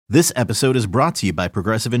This episode is brought to you by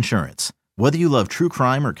Progressive Insurance. Whether you love true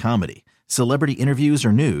crime or comedy, celebrity interviews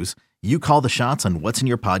or news, you call the shots on what's in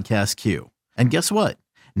your podcast queue. And guess what?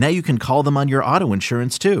 Now you can call them on your auto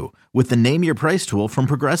insurance too with the Name Your Price tool from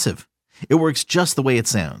Progressive. It works just the way it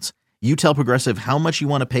sounds. You tell Progressive how much you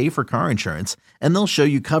want to pay for car insurance, and they'll show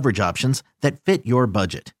you coverage options that fit your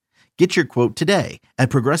budget. Get your quote today at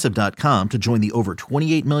Progressive.com to join the over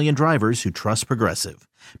 28 million drivers who trust Progressive.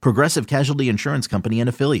 Progressive Casualty Insurance Company and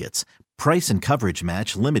Affiliates. Price and coverage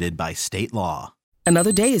match limited by state law.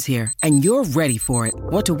 Another day is here, and you're ready for it.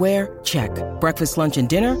 What to wear? Check. Breakfast, lunch, and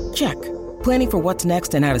dinner? Check. Planning for what's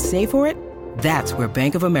next and how to save for it? That's where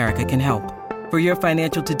Bank of America can help. For your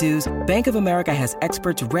financial to-dos, Bank of America has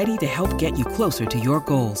experts ready to help get you closer to your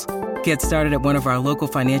goals. Get started at one of our local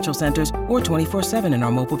financial centers or 24/7 in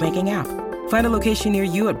our mobile banking app. Find a location near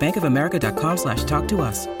you at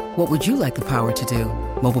bankofamerica.com/talktous. What would you like the power to do?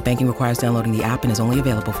 Mobile banking requires downloading the app and is only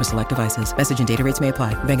available for select devices. Message and data rates may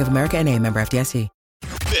apply. Bank of America N.A., member FDIC.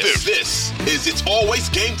 This is It's Always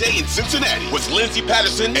Game Day in Cincinnati with Lindsey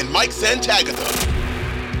Patterson and Mike Santagatha.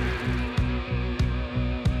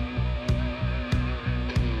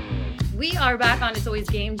 We are back on It's Always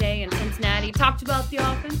Game Day in Cincinnati. Talked about the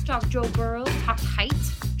offense, talked Joe Burrow, talked height,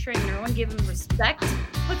 Trey Nerwin, give him respect,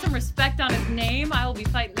 put some respect on his name. I will be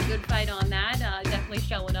fighting a good fight on that. Definitely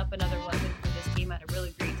showing up another weapon for this team. Had a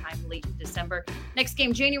really great time late in December. Next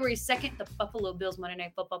game, January 2nd, the Buffalo Bills Monday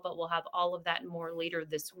Night Football, but we'll have all of that and more later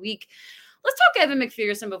this week. Let's talk Evan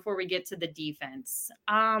McPherson before we get to the defense.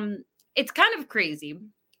 It's kind of crazy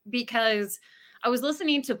because I was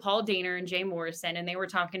listening to Paul Dehner and Jay Morrison, and they were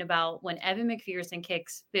talking about when Evan McPherson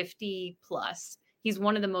kicks 50 plus, he's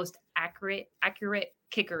one of the most accurate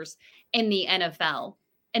kickers in the NFL.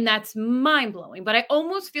 And that's mind blowing. But I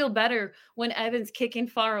almost feel better when Evan's kicking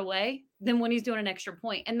far away than when he's doing an extra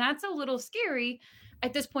point. And that's a little scary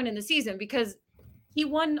at this point in the season because he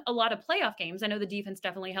won a lot of playoff games. I know the defense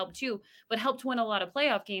definitely helped too, but helped win a lot of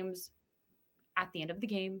playoff games at the end of the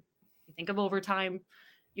game. You think of overtime.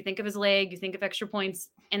 You think of his leg, you think of extra points,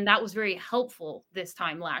 and that was very helpful this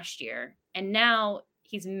time last year. And now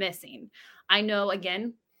he's missing. I know,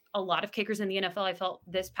 again, a lot of kickers in the NFL, I felt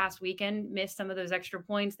this past weekend, missed some of those extra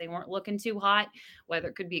points. They weren't looking too hot.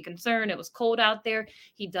 Weather could be a concern. It was cold out there.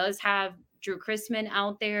 He does have Drew Chrisman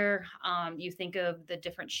out there. You think of the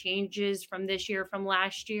different changes from this year, from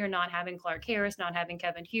last year, not having Clark Harris, not having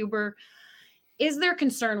Kevin Huber. Is there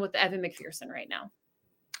concern with Evan McPherson right now?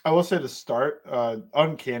 I will say to start,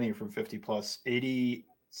 uncanny from 50 plus,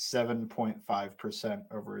 87.5%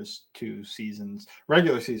 over his two seasons,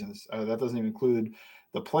 regular seasons. That doesn't even include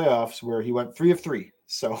the playoffs where he went 3 of 3.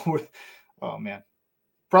 So, oh man,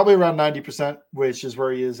 probably around 90%, which is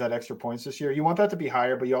where he is at extra points this year. You want that to be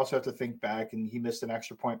higher, but you also have to think back, and he missed an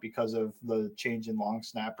extra point because of the change in long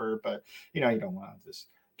snapper. But, you don't want to just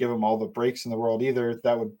give him all the breaks in the world either.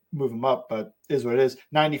 That would move him up, but is what it is.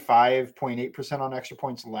 95.8% on extra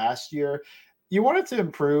points last year. You want it to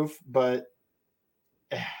improve, but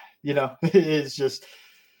it's just,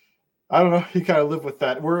 I don't know. You kind of live with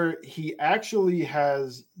that. Where he actually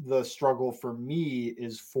has the struggle for me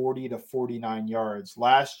is 40 to 49 yards.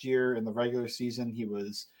 Last year in the regular season, he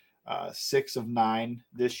was 6 of 9.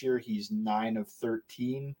 This year, he's 9 of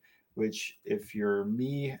 13, which if you're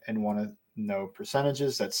me and want to know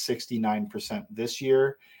percentages, that's 69% this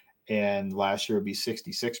year, and last year would be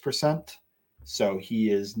 66%. So he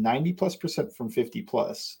is 90+% from 50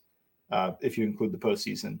 plus if you include the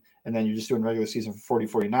postseason, and then you're just doing regular season for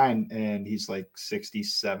 49, and he's like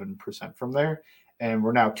 67% from there. And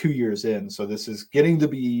we're now 2 years in, so this is getting to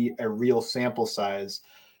be a real sample size.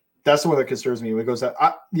 That's the one that concerns me. When it goes out,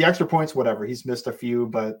 the extra points, whatever. He's missed a few,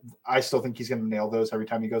 but I still think he's going to nail those every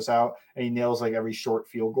time he goes out, and he nails like every short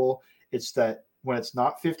field goal. It's that when it's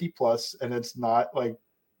not 50 plus and it's not like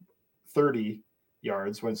 30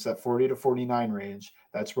 yards, when it's that 40 to 49 range,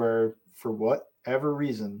 that's where, for whatever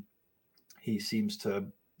reason, he seems to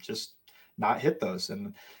just not hit those.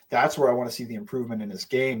 And that's where I want to see the improvement in his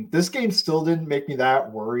game. This game still didn't make me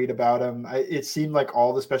that worried about him. It seemed like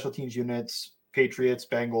all the special teams units, Patriots,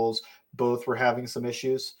 Bengals, both were having some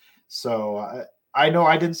issues. So I know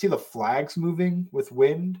I didn't see the flags moving with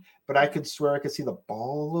wind, but I could swear I could see the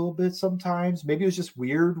ball a little bit sometimes. Maybe it was just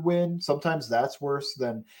weird wind. Sometimes that's worse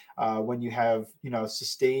than when you have,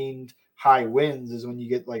 sustained high winds, is when you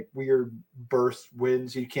get like weird burst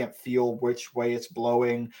winds. You can't feel which way it's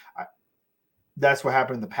blowing. That's what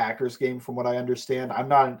happened in the Packers game, from what I understand. I'm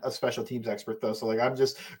not a special teams expert, though, so like I'm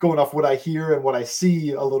just going off what I hear and what I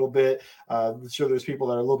see a little bit. I'm sure there's people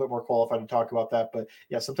that are a little bit more qualified to talk about that, but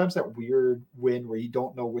yeah, sometimes that weird wind where you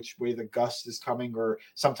don't know which way the gust is coming, or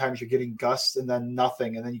sometimes you're getting gusts and then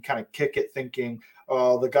nothing, and then you kind of kick it thinking,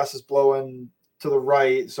 oh, the gust is blowing to the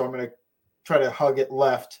right, so I'm going to try to hug it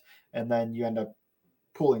left, and then you end up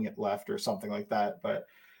pulling it left or something like that. But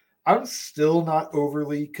I'm still not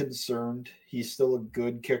overly concerned. He's still a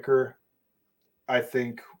good kicker. I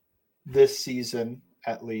think this season,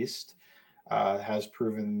 at least, has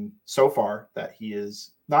proven so far that he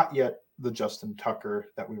is not yet the Justin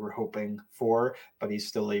Tucker that we were hoping for, but he's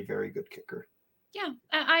still a very good kicker. Yeah,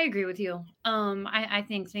 I agree with you. I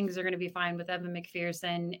think things are going to be fine with Evan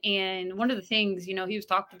McPherson. And one of the things, he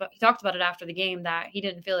talked about it after the game, that he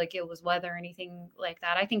didn't feel like it was weather or anything like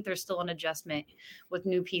that. I think there's still an adjustment with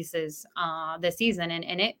new pieces this season,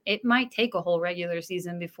 and it might take a whole regular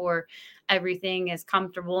season before everything is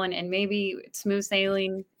comfortable and maybe smooth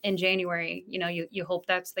sailing in January. You hope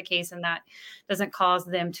that's the case, and that doesn't cause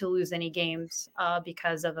them to lose any games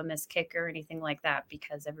because of a missed kick or anything like that,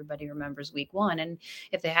 because everybody remembers week one. And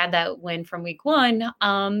if they had that win from week one,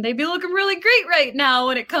 they'd be looking really great right now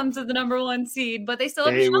when it comes to the number 1 seed, but they still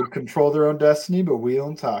have a shot. Would control their own destiny, but we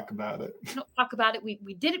don't talk about it. We don't talk about it. We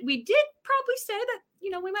did probably say that,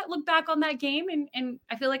 we might look back on that game, and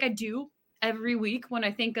I feel like I do every week when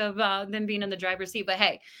I think of them being in the driver's seat. But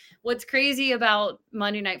hey, what's crazy about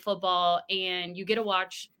Monday Night Football, and you get to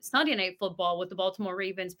watch Sunday Night Football with the Baltimore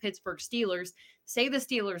Ravens, Pittsburgh Steelers, say the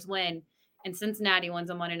Steelers win and Cincinnati wins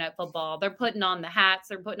on Monday Night Football, they're putting on the hats,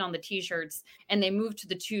 they're putting on the t-shirts, and they move to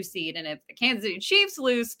the 2 seed. And if the Kansas City Chiefs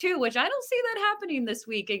lose too, which I don't see that happening this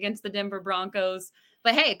week against the Denver Broncos,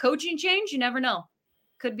 but hey, coaching change, you never know.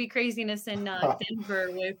 Could be craziness in Denver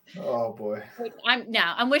with. Oh boy,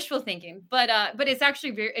 I'm wishful thinking, but it's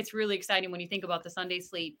actually it's really exciting when you think about the Sunday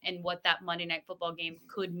slate and what that Monday Night Football game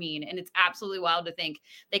could mean. And it's absolutely wild to think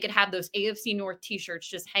they could have those AFC North t-shirts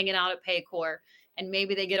just hanging out at Paycor, and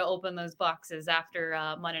maybe they get to open those boxes after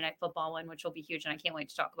Monday Night Football win, which will be huge. And I can't wait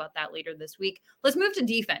to talk about that later this week. Let's move to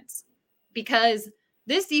defense, because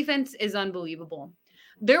this defense is unbelievable.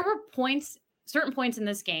 There were certain points in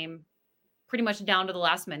this game, pretty much down to the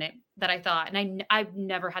last minute, that I thought, and I've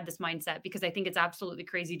never had this mindset, because I think it's absolutely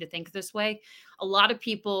crazy to think this way. A lot of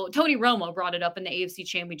people, Tony Romo brought it up in the AFC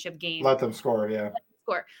Championship game. Let them score, yeah.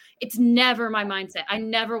 Score. It's never my mindset. I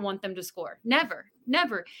never want them to score. Never.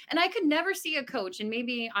 And I could never see a coach, and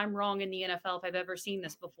maybe I'm wrong in the NFL if I've ever seen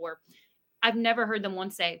this before. I've never heard them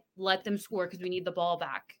once say, let them score because we need the ball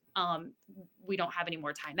back. We don't have any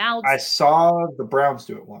more timeouts. I saw the Browns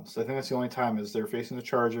do it once. I think that's the only time, is they're facing the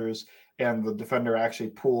Chargers, and the defender actually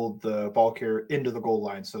pulled the ball carrier into the goal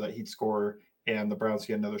line so that he'd score, and the Browns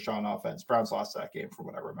get another shot on offense. Browns lost that game from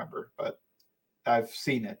what I remember, but I've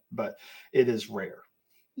seen it, but it is rare.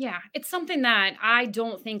 Yeah, it's something that I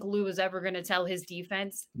don't think Lou is ever going to tell his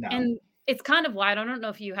defense. No. And it's kind of wide. I don't know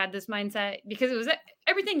if you had this mindset, because it was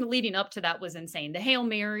everything leading up to that was insane. The Hail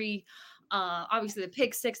Mary, obviously the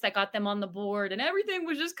pick six that got them on the board, and everything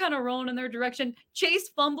was just kind of rolling in their direction. Chase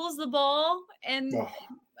fumbles the ball, and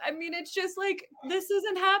I mean, it's just like, this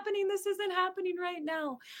isn't happening. This isn't happening right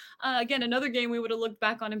now. Again, another game we would have looked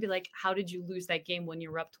back on and be like, how did you lose that game when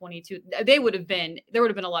you were up 22? There would have been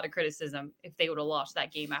a lot of criticism if they would have lost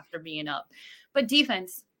that game after being up. But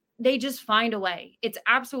defense, they just find a way. It's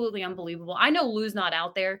absolutely unbelievable. I know Lou's not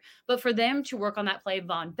out there, but for them to work on that play,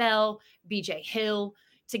 Von Bell, BJ Hill,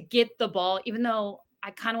 to get the ball, even though I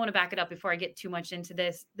kind of want to back it up before I get too much into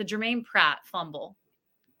this, the Jermaine Pratt fumble,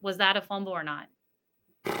 was that a fumble or not?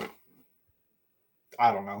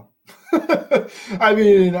 I don't know. I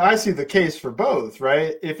mean, I see the case for both,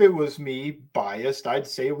 right? If it was me, biased, I'd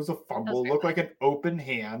say it was a fumble. It looked like an open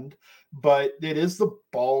hand, but it is the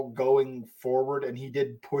ball going forward, and he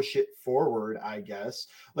did push it forward, I guess.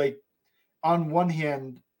 Like, on one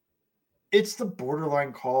hand, it's the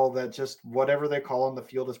borderline call that just whatever they call on the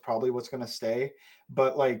field is probably what's going to stay.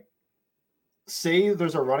 But, like, say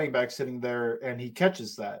there's a running back sitting there and he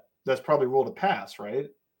catches that. That's probably ruled a pass, right?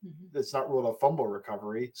 Mm-hmm. It's not ruled a fumble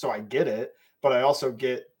recovery. So I get it. But I also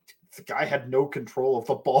get the guy had no control of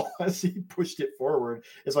the ball as he pushed it forward.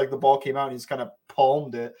 It's like the ball came out and he's kind of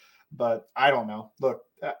palmed it. But I don't know. Look,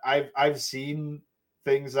 I've seen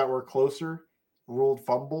things that were closer ruled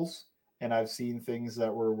fumbles, and I've seen things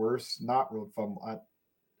that were worse not ruled fumble.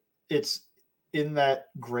 It's in that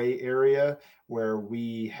gray area where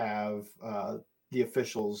we have the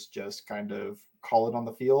officials just kind of call it on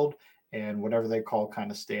the field, and whatever they call kind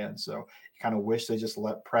of stands. So you kind of wish they just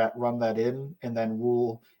let Pratt run that in and then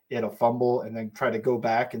rule it a fumble and then try to go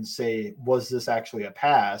back and say, was this actually a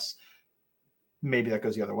pass? Maybe that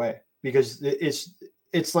goes the other way, because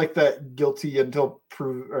it's like that guilty until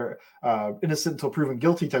innocent until proven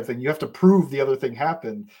guilty type thing. You have to prove the other thing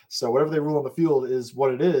happened. So whatever they rule on the field is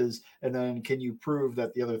what it is. And then can you prove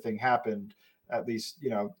that the other thing happened? At least,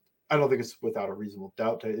 I don't think it's without a reasonable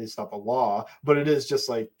doubt. It's not the law, but it is just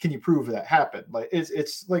like, can you prove that happened? Like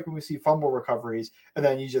it's like when we see fumble recoveries and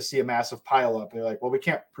then you just see a massive pile up and you're like, well, we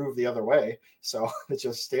can't prove the other way. So it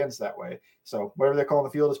just stands that way. So whatever they call on the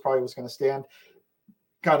field is probably what's going to stand.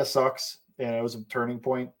 Kind of sucks. And it was a turning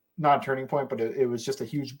point, not a turning point, but it was just a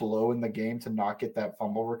huge blow in the game to not get that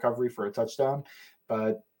fumble recovery for a touchdown.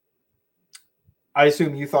 But I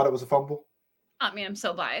assume you thought it was a fumble. I mean, I'm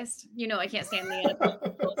so biased. I can't stand the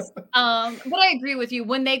NFL. But I agree with you.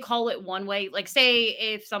 When they call it one way, like say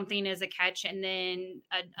if something is a catch and then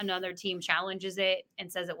another team challenges it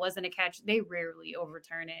and says it wasn't a catch, they rarely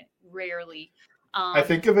overturn it. Rarely. I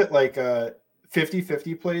think of it like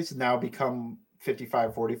 50-50 plays now become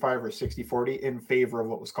 55-45 or 60-40 in favor of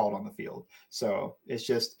what was called on the field. So it's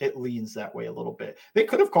just, it leans that way a little bit. They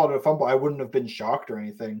could have called it a fumble. I wouldn't have been shocked or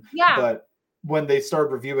anything. Yeah. But when they start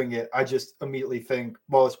reviewing it, I just immediately think,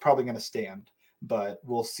 well, it's probably going to stand, but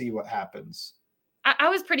we'll see what happens. I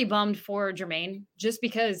was pretty bummed for Jermaine just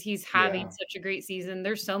because he's having such a great season.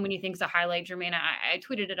 There's so many things to highlight Jermaine. I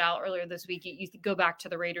tweeted it out earlier this week. You go back to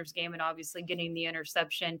the Raiders game and obviously getting the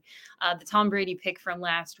interception, the Tom Brady pick from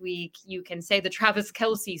last week. You can say the Travis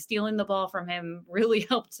Kelce stealing the ball from him really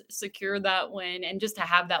helped secure that win. And just to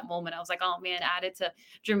have that moment, I was like, oh man, added to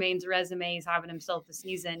Jermaine's resume. He's having himself a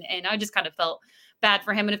season. And I just kind of felt bad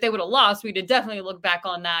for him. And if they would have lost, we'd have definitely looked back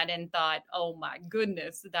on that and thought, oh my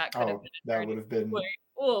goodness, that could have been that would have been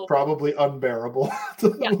probably unbearable to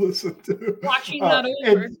listen to. Watching that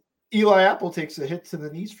over. And Eli Apple takes a hit to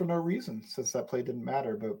the knees for no reason, since that play didn't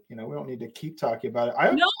matter. But we don't need to keep talking about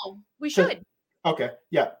it. No, we should. Okay,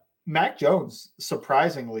 yeah. Mac Jones,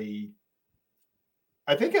 surprisingly,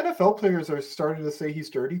 I think NFL players are starting to say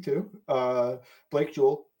he's dirty too. Blake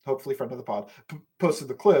Jewell, hopefully friend of the pod, posted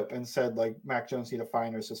the clip and said like Mac Jones need a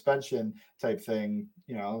fine or suspension type thing.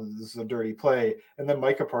 This is a dirty play. And then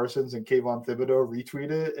Micah Parsons and Kayvon Thibodeau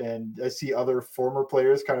retweeted, and I see other former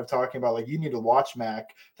players kind of talking about like, you need to watch Mac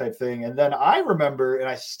type thing. And then I remember, and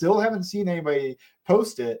I still haven't seen anybody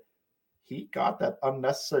post it, he got that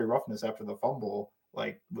unnecessary roughness after the fumble.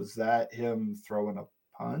 Like, was that him throwing a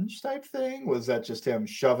punch type thing? Was that just him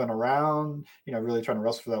shoving around, really trying to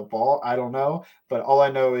wrestle for that ball? I don't know. But all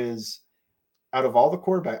I know is out of all the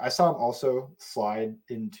quarterbacks, I saw him also slide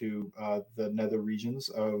into the nether regions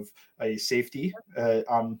of a safety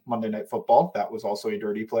on Monday Night Football. That was also a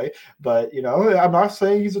dirty play. But, I'm not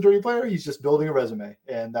saying he's a dirty player. He's just building a resume.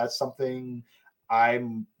 And that's something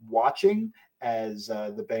I'm watching as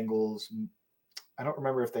the Bengals. I don't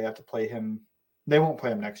remember if they have to play him. They won't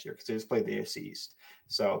play him next year because they just played the AFC East.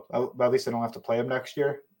 So at least they don't have to play him next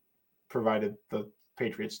year, provided the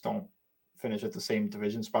Patriots don't finish at the same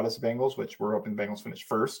division spot as the Bengals, which we're hoping the Bengals finish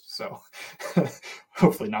first. So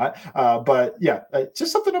hopefully not. But yeah,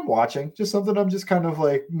 just something I'm watching, just something I'm just kind of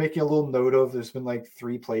like making a little note of. There's been like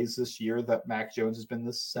 3 plays this year that Mac Jones has been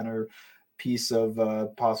the center piece of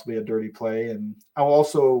possibly a dirty play. And I'll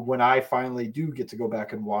also, when I finally do get to go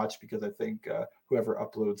back and watch, because I think whoever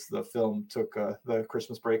uploads the film took the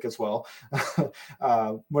Christmas break as well.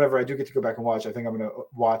 Whenever I do get to go back and watch, I think I'm going to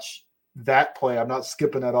watch that play. I'm not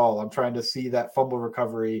skipping at all. I'm trying to see that fumble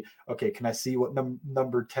recovery. Okay, can I see what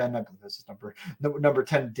number 10, I believe this is number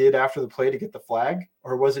 10 did after the play to get the flag?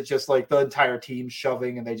 Or was it just like the entire team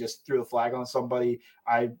shoving and they just threw the flag on somebody?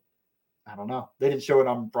 I don't know. They didn't show it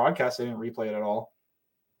on broadcast. They didn't replay it at all.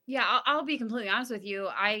 Yeah, I'll be completely honest with you.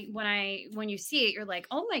 When you see it, you're like,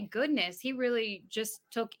 oh my goodness, he really just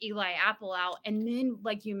took Eli Apple out. And then,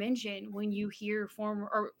 like you mentioned, when you hear former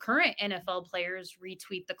or current NFL players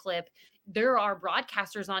retweet the clip, there are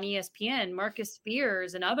broadcasters on ESPN, Marcus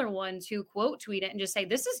Spears and other ones who quote tweet it and just say,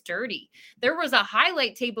 this is dirty. There was a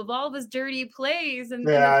highlight tape of all of his dirty plays. And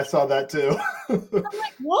I saw that too. I'm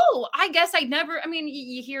like, whoa, I guess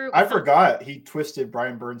you hear. I forgot he twisted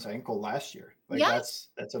Brian Burns' ankle last year. Like yes.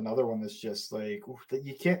 That's another one that's just like,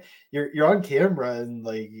 you can't, you're on camera and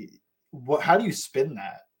like, how do you spin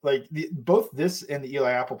that? Like both this and the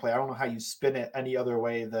Eli Apple play, I don't know how you spin it any other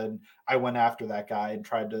way than I went after that guy and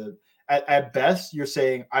tried to, at best, you're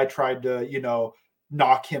saying I tried to,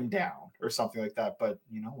 knock him down or something like that. But,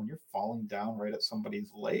 when you're falling down right at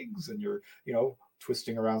somebody's legs and you're,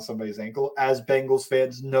 twisting around somebody's ankle, as Bengals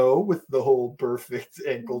fans know, with the whole perfect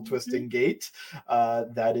ankle twisting gait,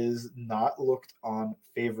 that is not looked on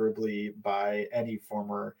favorably by any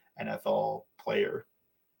former NFL player.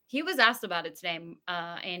 He was asked about it today,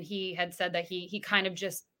 and he had said that he kind of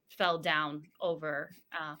just fell down over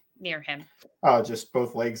near him. Just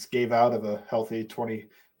both legs gave out of a healthy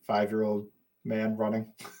 25-year-old man running.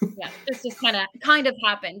 Yeah, this just kind of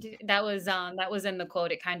happened. That was in the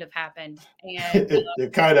quote. It kind of happened, and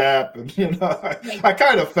it kind of happened. I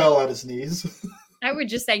kind of fell at his knees. I would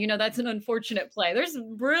just say, that's an unfortunate play.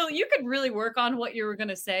 You could really work on what you were going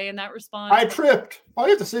to say in that response. I tripped. All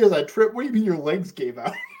you have to say is I tripped. What do you mean your legs gave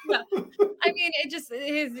out? Yeah. I mean, it just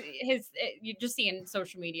you just see in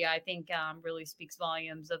social media, I think really speaks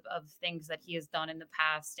volumes of things that he has done in the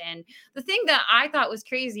past. And the thing that I thought was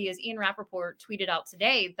crazy is Ian Rappaport tweeted out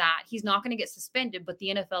today that he's not going to get suspended, but the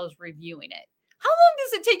NFL is reviewing it. How long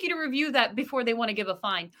does it take you to review that before they want to give a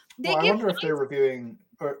fine? I wonder if they're reviewing,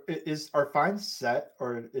 or are fines set,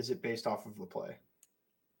 or is it based off of the play?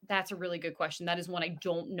 That's a really good question. That is one I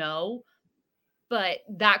don't know. But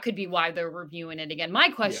that could be why they're reviewing it again. My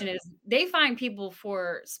question is, they find people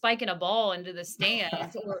for spiking a ball into the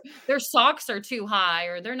stands, or their socks are too high,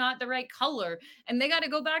 or they're not the right color, and they got to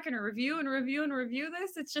go back and review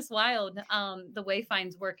this. It's just wild, the way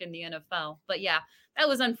fines work in the NFL. But yeah, that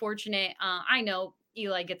was unfortunate. I know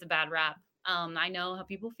Eli gets a bad rap. I know how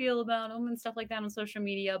people feel about him and stuff like that on social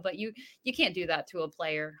media, but you can't do that to a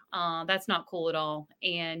player. That's not cool at all.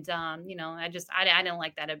 And, I didn't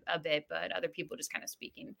like that a bit, but other people just kind of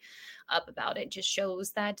speaking up about it just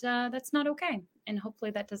shows that that's not okay. And hopefully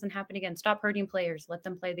that doesn't happen again. Stop hurting players. Let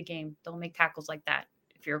them play the game. Don't make tackles like that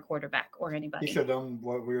if you're a quarterback or anybody. He should have done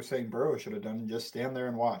what we were saying Burrow should have done and just stand there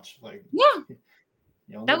and watch.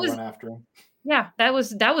 That was run after him. Yeah, that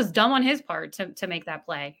was dumb on his part to make that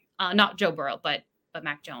play. Not Joe Burrow, but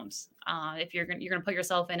Mac Jones. If you're gonna put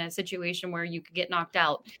yourself in a situation where you could get knocked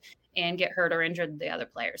out and get hurt or injured the other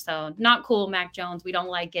player. So not cool, Mac Jones. We don't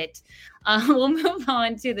like it. We'll move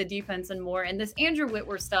on to the defense and more. And this Andrew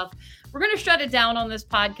Whitworth stuff, we're gonna shut it down on this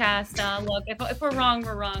podcast. Look, if we're wrong,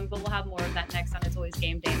 we're wrong, but we'll have more of that next on It's Always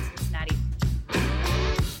Game Day in Cincinnati.